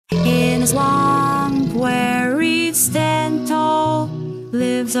In a swamp where reeds stand tall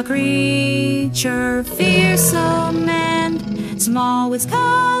lives a creature fearsome and small, with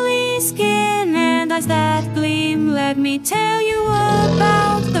scaly skin and eyes that gleam. Let me tell you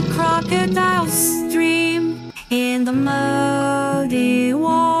about the crocodile stream. In the muddy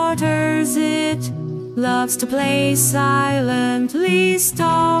waters it loves to play, silently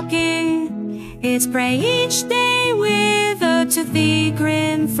stalking its prey each day with a toothy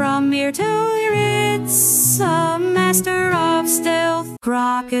grin. From ear to ear it's a master of stealth.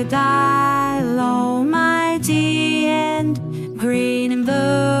 Crocodile almighty and green, in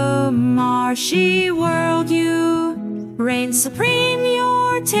the marshy world you reign supreme.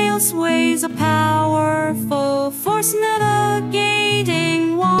 Your tail sways a powerful force,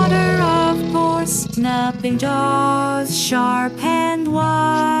 navigating water of course, snapping jaws sharp and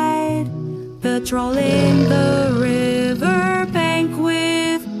wide, patrolling the river bank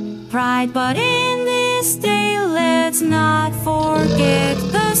with pride. But in this day let's not forget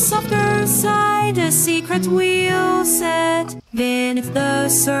the softer side, a secret we'll set beneath the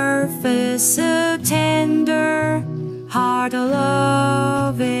surface, a tender heart, a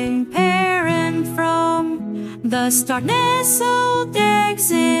loving parent from the start, nestled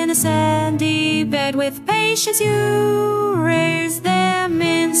eggs in a sandy bed. With patience you raise them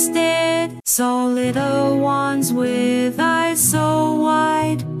instead, so little ones with eyes so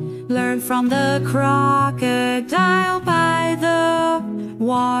wide learn from the crocodile by the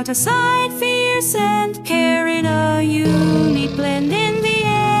waterside, fierce and caring, a unique blend in the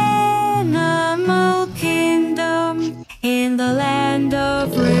animal kingdom. In the land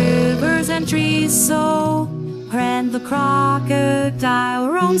of rivers and trees so grand, the crocodile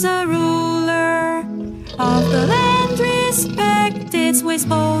roams, a ruler of the land. Respect its ways,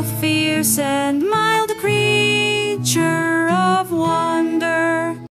 both fierce and mild, a creature of wonder.